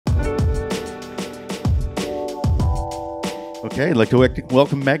Okay, I'd like to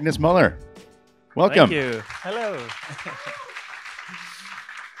welcome Magnus Møller. Welcome. Thank you. Hello.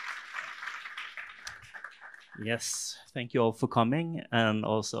 Yes, thank you all for coming, and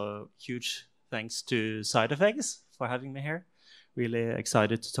also huge thanks to Side Effects for having me here. Really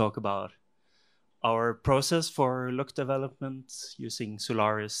excited to talk about our process for look development using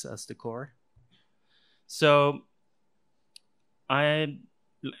Solaris as the core. So I'm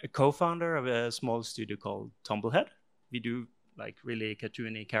a co-founder of a small studio called Tumblehead. We do like really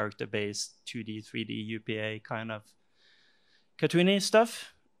cartoony, character-based 2D, 3D, UPA kind of cartoony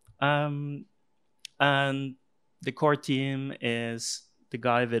stuff. And the core team is the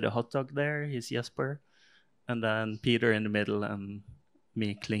guy with the hot dog there, he's Jesper. And then Peter in the middle and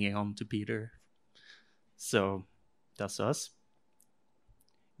me clinging on to Peter. So that's us.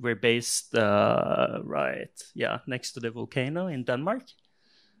 We're based, next to the volcano in Denmark,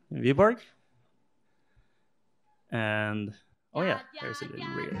 in Viborg. And, oh yeah, there's a little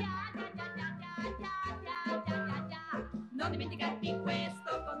reel. Non dimenticarti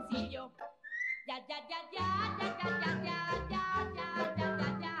questo consiglio.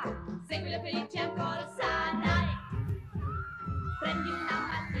 Segui le felici ancora sarai. Prendi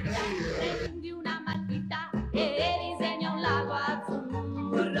una matita e disegna un lago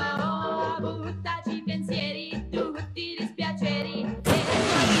azzurro. Buttaci i pensieri, tutti i dispiaceri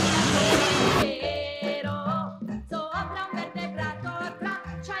e vero. Sopra un vertebrato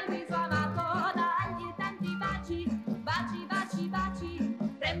abbraccia il viso amato, dagli tanti baci, baci, baci, baci.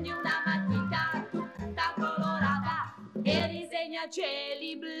 Prendi una matita tutta colorata e disegna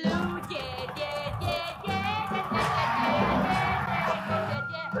cieli blu.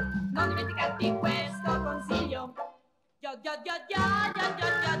 Non dimenticarti questo consiglio. Se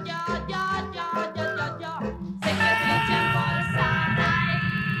sei felice ancora sarai.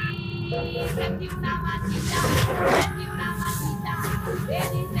 Prendi una matita e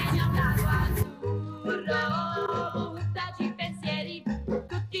disegna un lago azzurro. Buttaci i pensieri,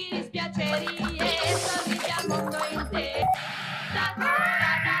 tutti i dispiaceri e sorridi al mondo intero. Da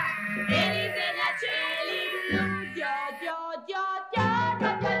colorata e disegna cieli blu.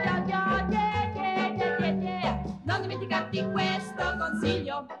 Non dimenticarti questo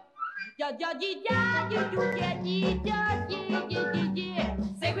consiglio.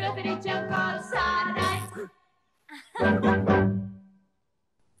 Segui la felice ancora sarai.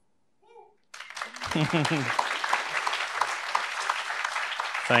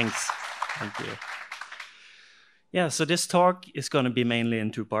 Thanks. Thank you. Yeah, so this talk is going to be mainly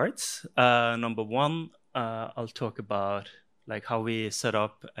in two parts. Number one, I'll talk about like how we set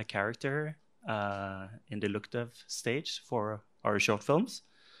up a character in the look dev stage for our short films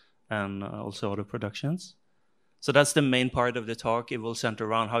and also other productions. So that's the main part of the talk. It will center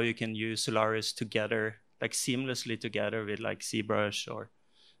around how you can use Solaris together, like seamlessly together with like ZBrush,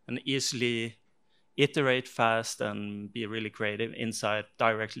 and easily iterate fast and be really creative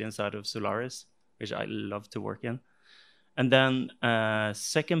directly inside of Solaris, which I love to work in. And then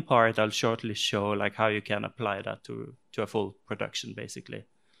second part, I'll shortly show like how you can apply that to a full production, basically.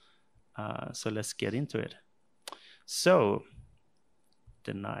 So let's get into it. So,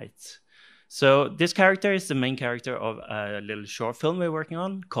 the night. So this character is the main character of a little short film we're working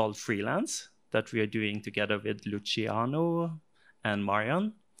on called Freelance that we are doing together with Luciano and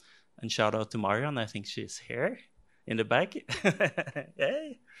Marion. And shout out to Marion, I think she's here in the back.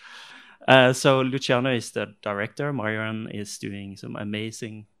 Yay! So Luciano is the director. Marion is doing some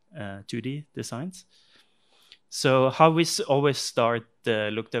amazing 2D designs. So how we always start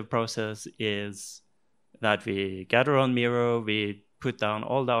the look dev process is that we gather on Miro, we put down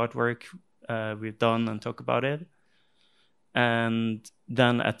all the artwork we've done and talk about it. And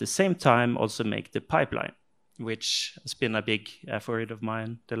then at the same time also make the pipeline, which has been a big effort of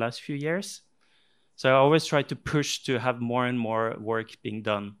mine the last few years. So I always try to push to have more and more work being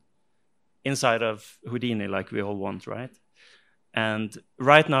done inside of Houdini, like we all want, right? And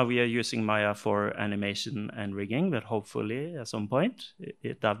right now we are using Maya for animation and rigging, but hopefully at some point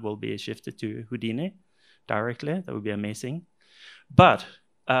that will be shifted to Houdini directly. That would be amazing. But,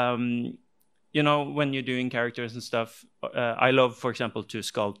 you know, when you're doing characters and stuff, I love, for example, to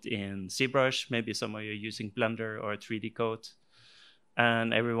sculpt in ZBrush. Maybe some of you are using Blender or 3D Coat.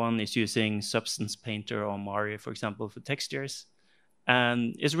 And everyone is using Substance Painter or Mari, for example, for textures.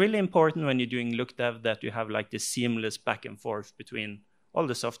 And it's really important when you're doing look dev that you have like this seamless back and forth between all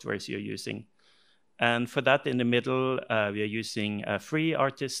the softwares you're using. And for that, in the middle, we are using a free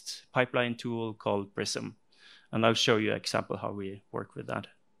artist pipeline tool called Prism. And I'll show you an example how we work with that.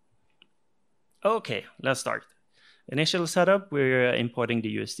 Okay, let's start. Initial setup, we're importing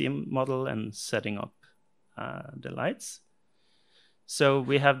the USD model and setting up the lights. So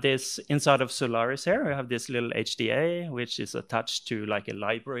we have this inside of Solaris here. We have this little HDA, which is attached to like a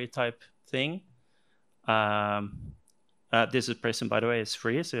library type thing. This is Prism, by the way. It's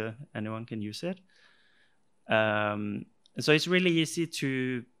free, so anyone can use it. So it's really easy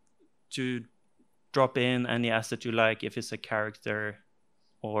to drop in any asset you like, if it's a character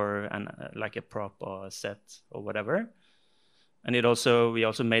or like a prop or a set or whatever. And we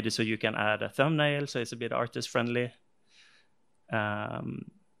also made it so you can add a thumbnail, so it's a bit artist friendly.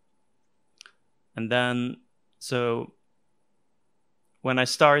 And then, so when I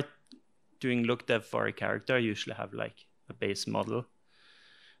start doing look dev for a character, I usually have like a base model.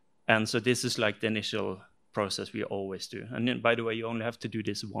 And so this is like the initial process we always do. And then, by the way, you only have to do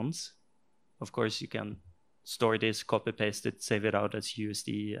this once. Of course, you can store this, copy paste it, save it out as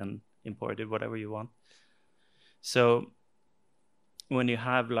USD and import it, whatever you want. So when you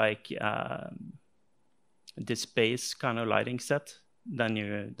have like this base kind of lighting set, then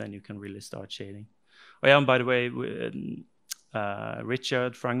you can really start shading. Oh yeah, and by the way,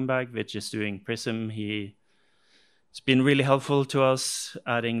 Richard Frankenberg, which is doing Prism, he's been really helpful to us,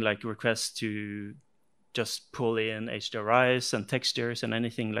 adding like requests to just pull in HDRIs and textures and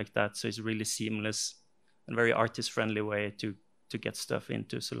anything like that. So it's really seamless and very artist-friendly way to get stuff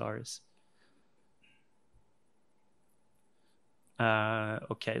into Solaris.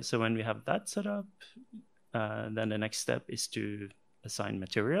 Okay, so when we have that set up, then the next step is to assign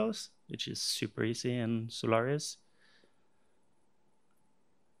materials, which is super easy in Solaris.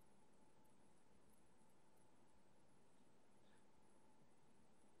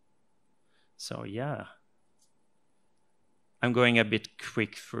 So yeah, I'm going a bit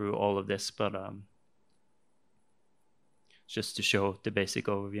quick through all of this, but just to show the basic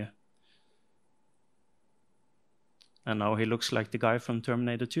overview. And now he looks like the guy from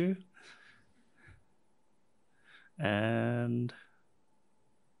Terminator 2. And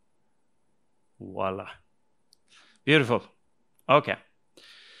voila. Beautiful. Okay.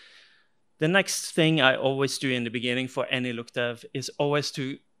 The next thing I always do in the beginning for any look dev is always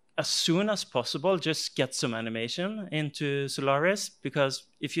to, as soon as possible, just get some animation into Solaris, because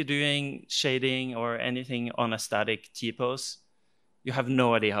if you're doing shading or anything on a static T-pose, you have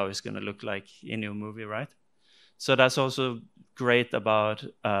no idea how it's going to look like in your movie, right? So that's also great about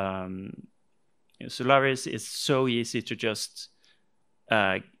Solaris. It's so easy to just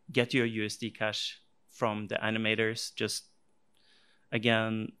get your USD cache from the animators. Just,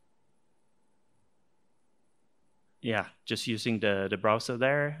 again, yeah, just using the browser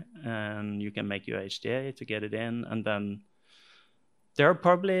there, and you can make your HDA to get it in. And then there are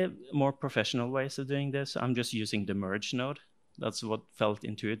probably more professional ways of doing this. I'm just using the merge node. That's what felt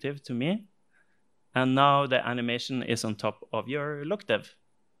intuitive to me. And now the animation is on top of your look dev.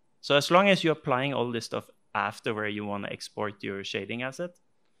 So as long as you're applying all this stuff after where you want to export your shading asset,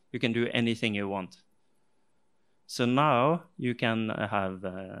 you can do anything you want. So now you can have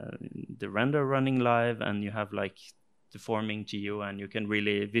the render running live, and you have like the forming geo, and you can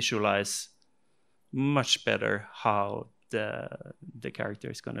really visualize much better how the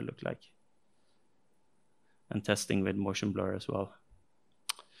character is going to look like. And testing with motion blur as well.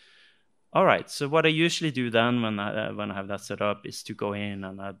 All right, so what I usually do then when I have that set up is to go in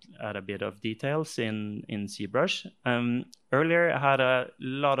and add a bit of details in ZBrush. Earlier I had a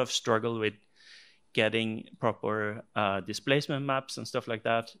lot of struggle with getting proper displacement maps and stuff like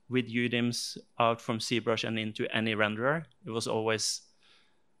that with UDIMs out from ZBrush and into any renderer. It was always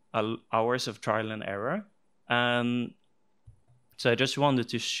hours of trial and error. And so I just wanted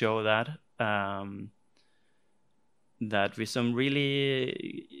to show that that with some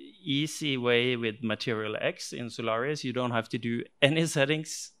really easy way with Material X in Solaris, you don't have to do any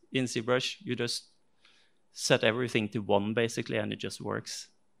settings in ZBrush. You just set everything to 1 basically, and it just works.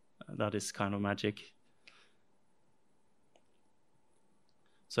 That is kind of magic.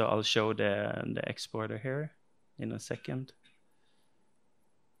 So I'll show the exporter here in a second.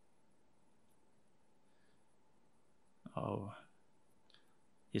 Oh,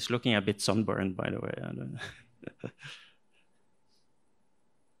 he's looking a bit sunburned, by the way. I don't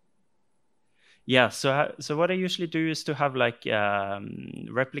Yeah, so what I usually do is to have like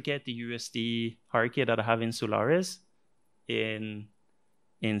replicate the USD hierarchy that I have in Solaris in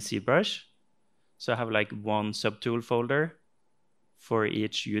ZBrush. So I have like one subtool folder for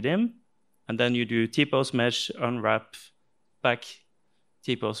each UDIM, and then you do T-pose mesh, unwrap, back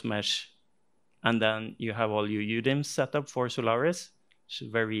T-pose mesh, and then you have all your UDIMs set up for Solaris. It's a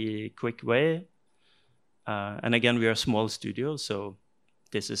very quick way. And again, we are a small studio, so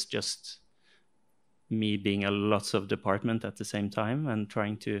this is just me being a lots of department at the same time and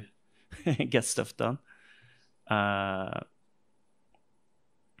trying to get stuff done.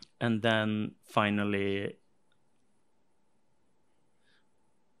 And then finally,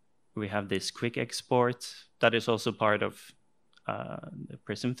 we have this quick export that is also part of the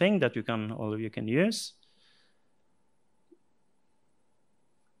Prism thing that all of you can use.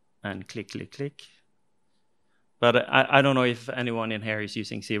 And click, click, click. But I don't know if anyone in here is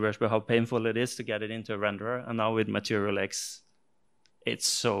using ZBrush, but how painful it is to get it into a renderer. And now with Material X, it's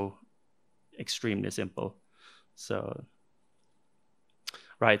so extremely simple. So,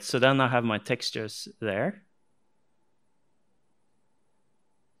 right, so then I have my textures there.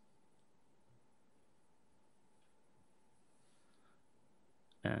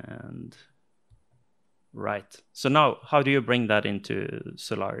 And right, so now how do you bring that into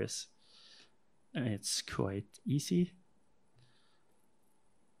Solaris? It's quite easy.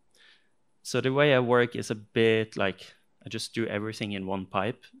 So the way I work is a bit like I just do everything in one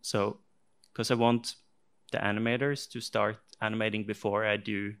pipe. So because I want the animators to start animating before I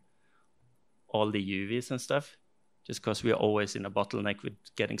do all the UVs and stuff, just because we're always in a bottleneck with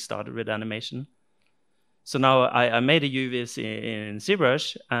getting started with animation. So now I made the UVs in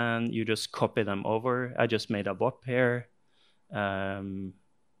ZBrush, and you just copy them over. I just made a WAP here,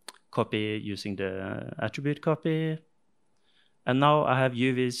 copy using the attribute copy. And now I have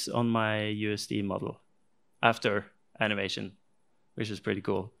UVs on my USD model after animation, which is pretty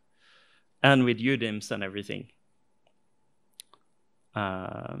cool. And with UDIMs and everything.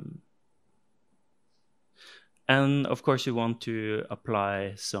 And of course, you want to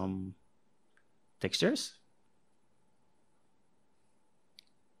apply some textures.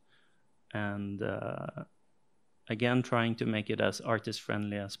 And again, trying to make it as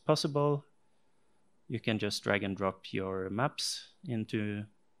artist-friendly as possible. You can just drag and drop your maps into,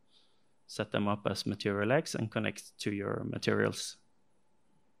 set them up as Material X and connect to your materials.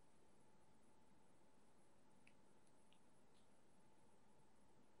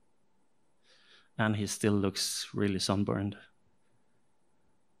 And he still looks really sunburned.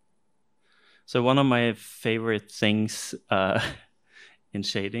 So one of my favorite things in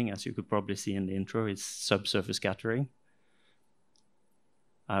shading, as you could probably see in the intro, is subsurface scattering.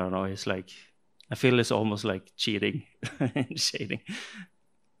 I don't know, it's like, I feel it's almost like cheating in shading.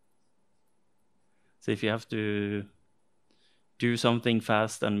 So if you have to do something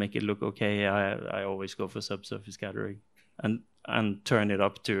fast and make it look okay, I always go for subsurface scattering and turn it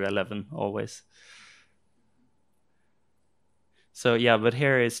up to 11 always. So yeah, but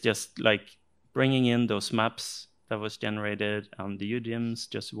here it's just like bringing in those maps that was generated and the UDIMs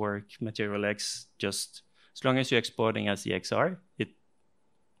just work. Material X, just as long as you're exporting as the XR,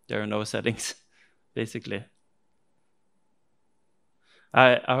 there are no settings, basically.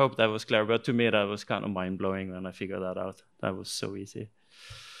 I hope that was clear, but to me that was kind of mind-blowing when I figured that out. That was so easy.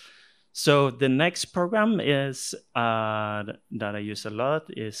 So the next program is that I use a lot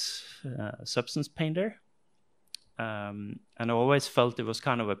is Substance Painter. And I always felt it was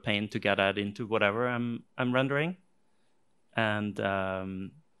kind of a pain to get that into whatever I'm rendering. And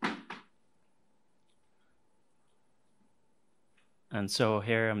so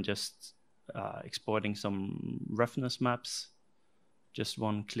here I'm just exporting some roughness maps. Just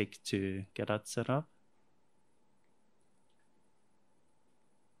one click to get that set up.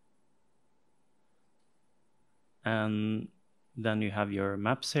 And then you have your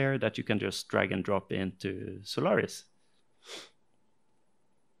maps here that you can just drag and drop into Solaris.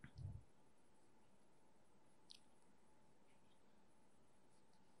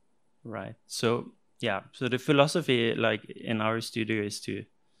 Right. So yeah. So the philosophy, like in our studio, is to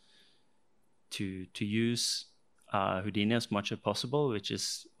use Houdini as much as possible, which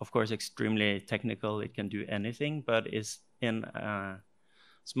is of course extremely technical. It can do anything, but is in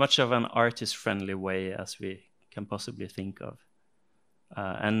as much of an artist-friendly way as we can possibly think of.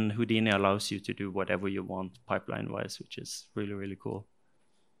 And Houdini allows you to do whatever you want pipeline-wise, which is really, really cool.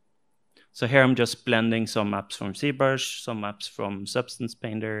 So here I'm just blending some maps from ZBrush, some maps from Substance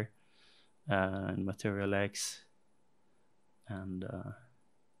Painter, and Material X, and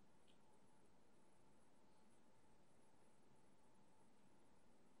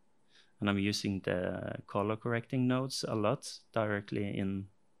I'm using the color correcting nodes a lot directly in,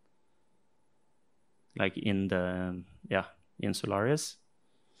 like in the, in Solaris.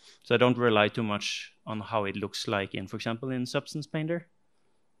 So I don't rely too much on how it looks like in, for example, in Substance Painter.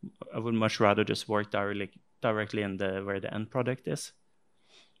 I would much rather just work directly in where the end product is.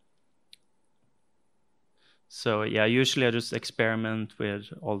 So yeah, usually I just experiment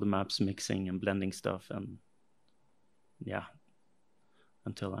with all the maps, mixing and blending stuff, and yeah,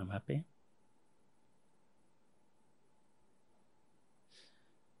 until I'm happy.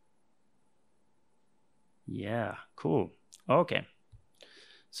 Yeah, cool. Okay.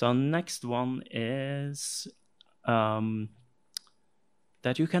 So next one is that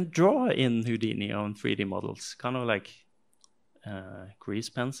you can draw in Houdini on 3D models, kind of like grease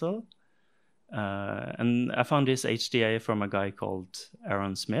pencil. And I found this HDA from a guy called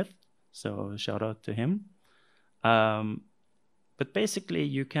Aaron Smith, so shout out to him. But basically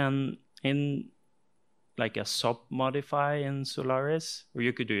you can, in like a sub modify in Solaris, or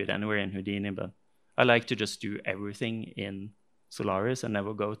you could do it anywhere in Houdini, but I like to just do everything in Solaris and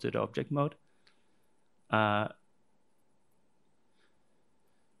never go to the object mode.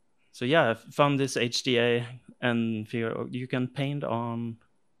 So yeah, I found this HDA and figured you can paint on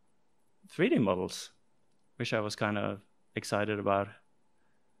 3D models, which I was kind of excited about.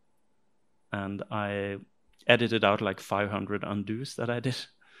 And I edited out like 500 undos that I did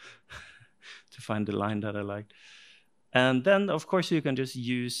to find the line that I liked. And then, of course, you can just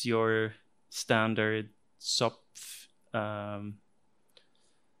use your standard sub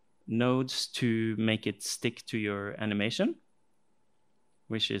nodes to make it stick to your animation,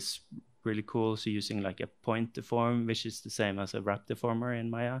 which is really cool. So using like a point deform, which is the same as a wrap deformer in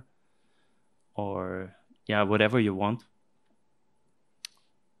Maya, or yeah, whatever you want.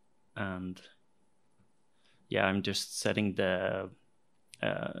 And yeah, I'm just setting the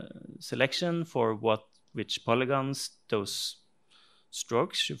selection for which polygons those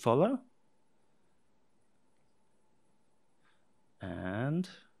strokes should follow. And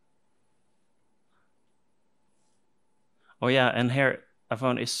oh yeah, and here I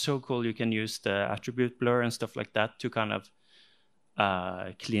found it's so cool. You can use the attribute blur and stuff like that to kind of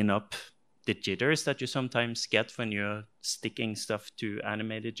clean up the jitters that you sometimes get when you're sticking stuff to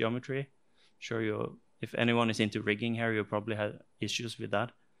animated geometry. Sure, if anyone is into rigging here, you probably had issues with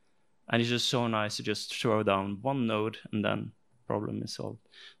that. And it's just so nice to just throw down one node and then problem is solved.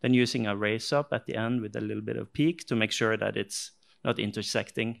 Then using a raise up at the end with a little bit of peak to make sure that it's not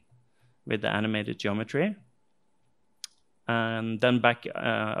intersecting with the animated geometry. And then back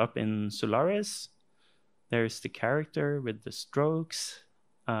up in Solaris, there's the character with the strokes.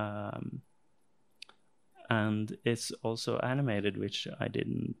 And it's also animated, which I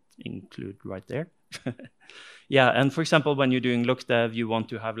didn't include right there. Yeah, and for example, when you're doing lookdev, you want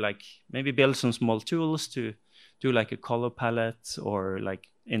to have like maybe build some small tools to do like a color palette, or like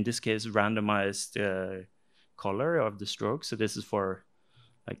in this case, randomize the color of the stroke. So this is for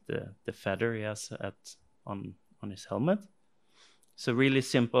like the feather he has on his helmet. So really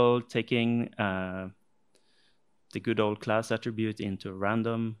simple, taking the good old class attribute into a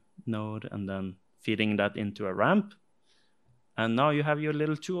random node and then feeding that into a ramp. And now you have your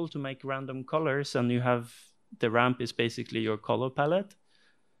little tool to make random colors, and you have the ramp is basically your color palette.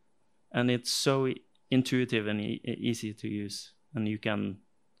 And it's so intuitive and easy to use, and you can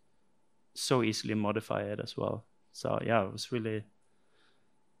so easily modify it as well. So yeah, it was really,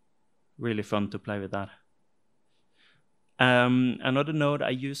 really fun to play with that. Another node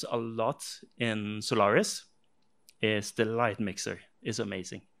I use a lot in Solaris is the light mixer. It's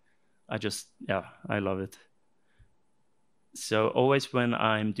amazing. I love it. So always when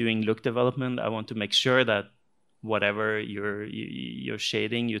I'm doing look development, I want to make sure that whatever you're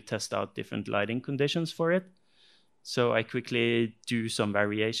shading, you test out different lighting conditions for it. So I quickly do some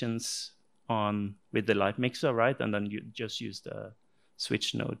variations with the light mixer, right? And then you just use the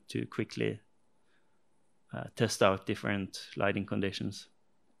switch node to quickly test out different lighting conditions,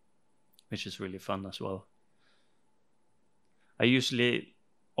 which is really fun as well. I usually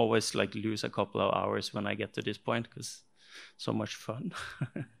always like lose a couple of hours when I get to this point because so much fun.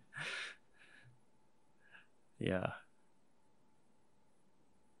 Yeah.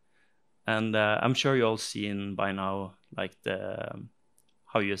 And I'm sure you all seen by now like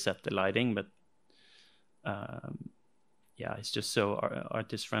how you set the lighting, but yeah, it's just so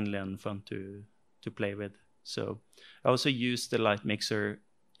artist friendly and fun to play with. So I also use the light mixer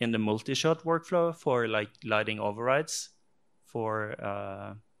in the multi-shot workflow for like lighting overrides for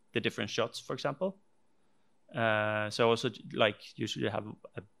the different shots, for example. So I also like usually have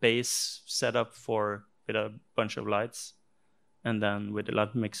a base setup with a bunch of lights, and then with the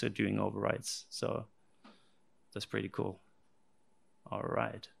light mixer doing overrides. So that's pretty cool. All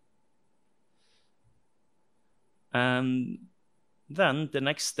right. And then the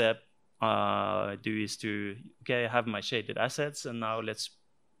next step I do is to, okay, I have my shaded assets, and now let's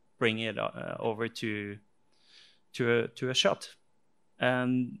bring it over to a shot.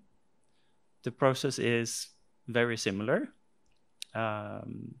 And the process is very similar.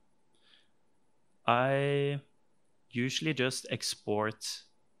 I usually just export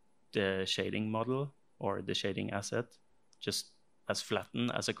the shading model or the shading asset just as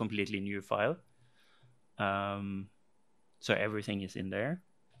flattened as a completely new file. So everything is in there.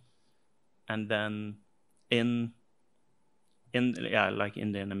 and then like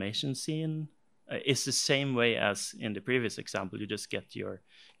in the animation scene, it's the same way as in the previous example. You just get your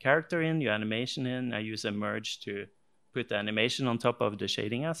character in, your animation in. I use a merge to put the animation on top of the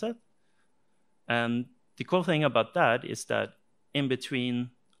shading asset. And the cool thing about that is that in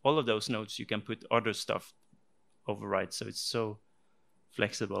between all of those nodes, you can put other stuff override. So it's so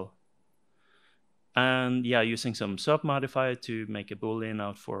flexible. And yeah, using some sub modifier to make a boolean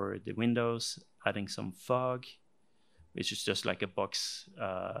out for the windows, adding some fog, which is just like a box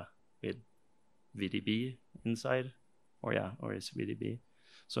with VDB inside, or it's VDB.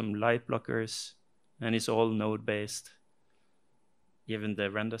 Some light blockers, and it's all node-based. Even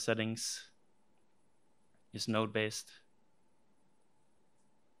the render settings is node-based.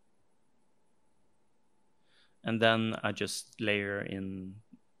 And then I just layer in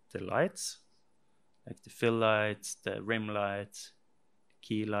the lights, like the fill lights, the rim lights,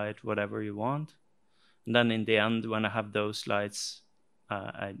 key light, whatever you want. And then in the end, when I have those lights,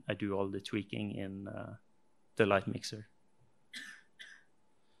 I do all the tweaking in the light mixer.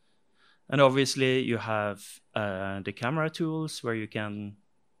 And obviously, you have the camera tools where you can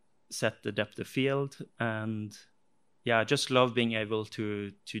set the depth of field. And yeah, I just love being able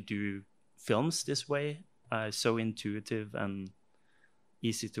to do films this way. So intuitive and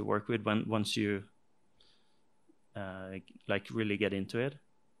easy to work with once you like really get into it.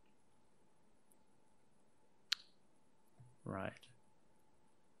 Right.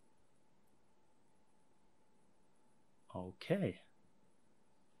 Okay.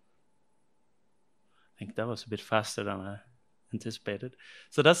 I think that was a bit faster than I anticipated.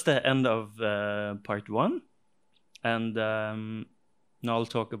 So that's the end of part 1. And now I'll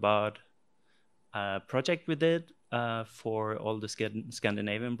talk about a project we did for all the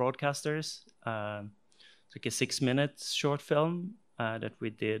Scandinavian broadcasters. It's like a 6-minute short film that we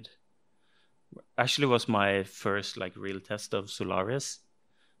did. Actually was my first like real test of Solaris.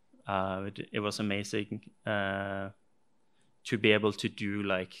 It was amazing to be able to do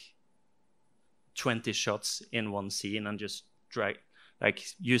like 20 shots in one scene and just drag, like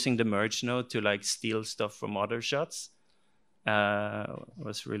using the merge node to like steal stuff from other shots.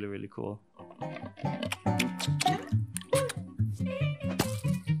 Was really, really cool.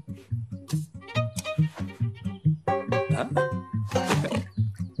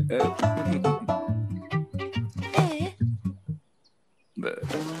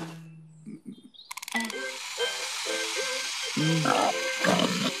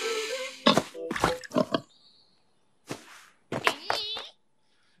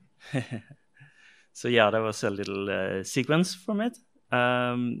 So yeah, that was a little sequence from it.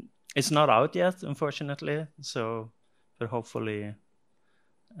 It's not out yet, unfortunately. So, but hopefully,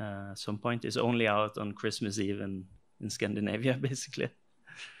 some point it's only out on Christmas Eve in Scandinavia, basically.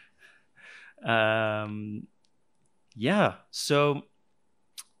 Yeah. So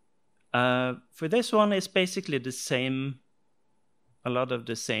for this one, it's basically the same. A lot of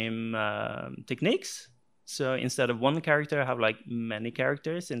the same techniques. So instead of one character, I have like many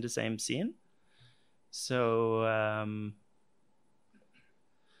characters in the same scene. So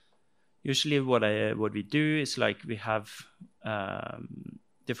usually what we do is like we have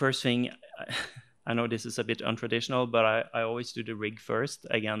the first thing. I know this is a bit untraditional, but I always do the rig first,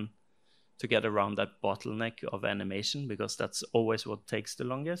 again, to get around that bottleneck of animation, because that's always what takes the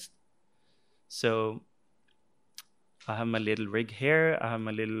longest. So I have my little rig here. I have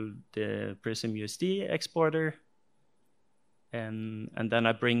my little Prism USD exporter. And then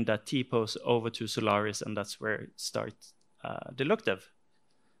I bring that T-pose over to Solaris, and that's where it starts the lookdev.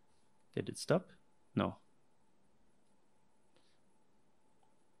 Did it stop? No.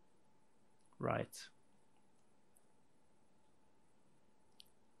 Right.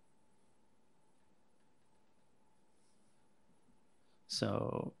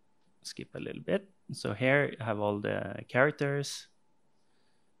 So skip a little bit. So here I have all the characters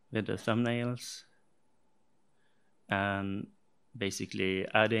with the thumbnails, and basically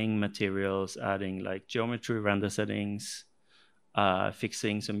adding materials, adding like geometry render settings,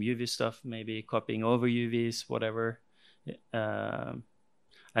 fixing some UV stuff, maybe copying over UVs, whatever. And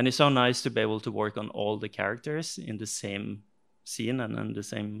it's so nice to be able to work on all the characters in the same scene and in the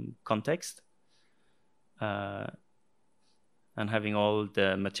same context. And having all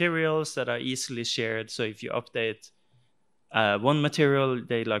the materials that are easily shared. So if you update one material,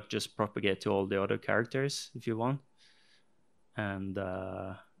 they like just propagate to all the other characters if you want. And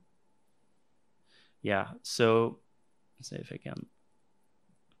yeah, so let's see if I can.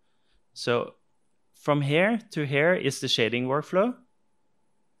 So from here to here is the shading workflow.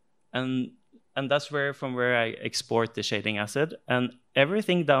 And and that's from where I export the shading asset. And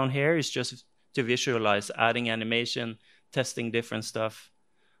everything down here is just to visualize, adding animation, testing different stuff,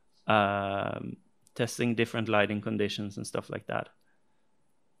 testing different lighting conditions and stuff like that.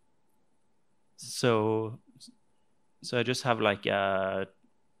 So I just have like a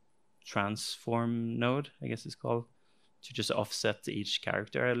transform node, I guess it's called, to just offset each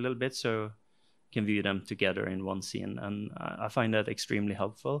character a little bit so you can view them together in one scene. And I find that extremely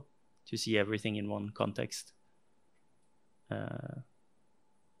helpful to see everything in one context.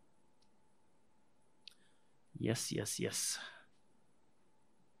 Yes.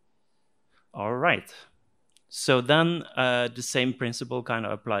 All right. So then the same principle kind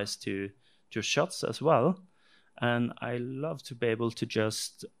of applies to shots as well. And I love to be able to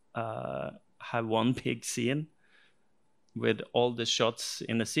just have one big scene with all the shots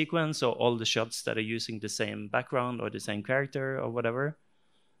in a sequence, or all the shots that are using the same background or the same character or whatever.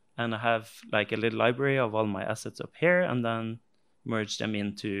 And I have like a little library of all my assets up here, and then merge them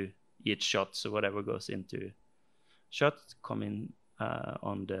into each shot. So whatever goes into shot come in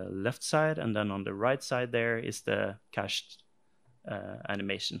on the left side, and then on the right side there is the cached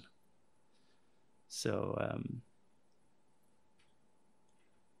animation. So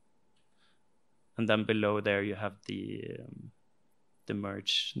and then below there you have the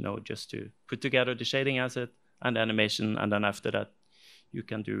merge node, just to put together the shading asset and animation, and then after that you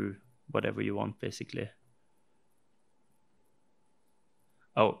can do whatever you want basically.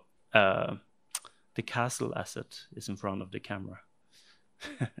 Oh, the castle asset is in front of the camera.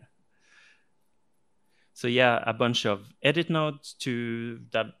 So yeah, a bunch of edit nodes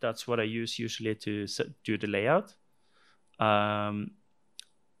that's what I use usually to do the layout.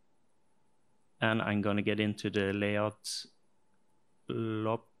 And I'm going to get into the layout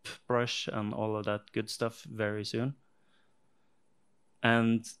lop brush and all of that good stuff very soon.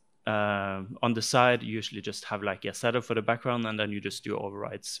 And on the side, you usually just have like a setup for the background, and then you just do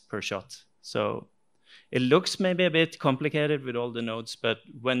overrides per shot. So it looks maybe a bit complicated with all the nodes, but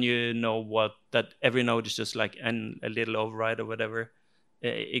when you know that every node is just like a little override or whatever,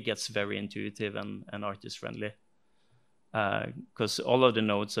 it gets very intuitive and artist friendly. Because all of the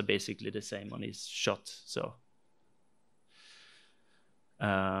nodes are basically the same on each shot. So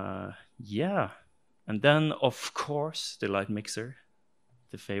yeah, and then of course the light mixer,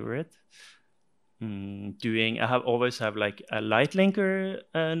 the favorite. I always have like a light linker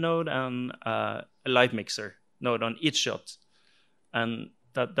node and a light mixer node on each shot, and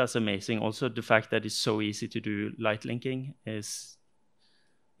that's amazing. Also, the fact that it's so easy to do light linking is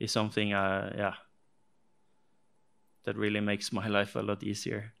something that really makes my life a lot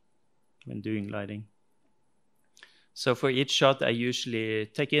easier when doing lighting. So for each shot, I usually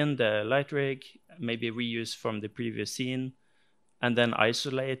take in the light rig, maybe reuse from the previous scene, and then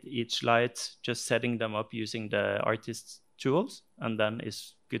isolate each light, just setting them up using the artist's tools, and then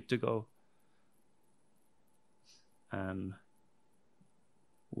it's good to go. And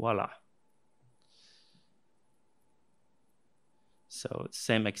voila. So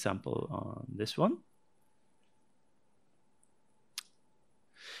same example on this one.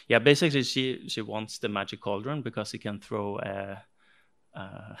 Yeah, basically she wants the magic cauldron because he can throw a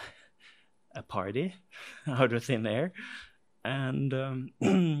party out of thin air. And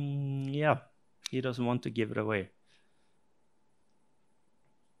yeah, he doesn't want to give it away.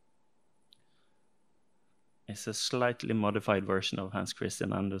 It's a slightly modified version of Hans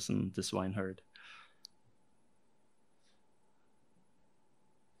Christian Andersen, The Swineherd.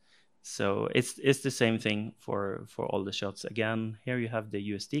 So it's the same thing for all the shots. Again, here you have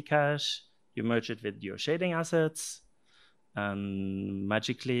the USD cache, you merge it with your shading assets, and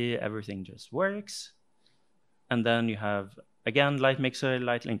magically everything just works. And then you have, again, light mixer,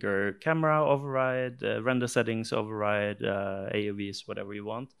 light linker, camera override, render settings override, AOVs, whatever you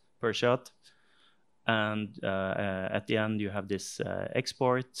want per shot. And at the end, you have this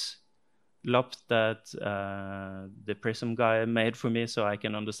export lop that the Prism guy made for me, so I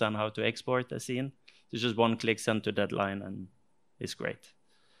can understand how to export a scene. It's just one click, send to deadline, and it's great.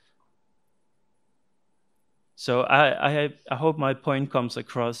 So I hope my point comes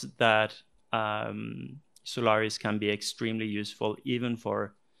across that Solaris can be extremely useful, even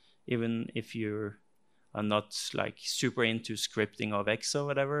if you are not like super into scripting of X or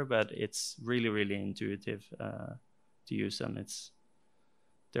whatever, but it's really, really intuitive to use, and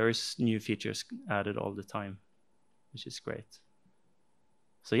there is new features added all the time, which is great.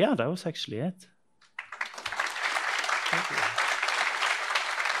 So yeah, that was actually it. Thank you.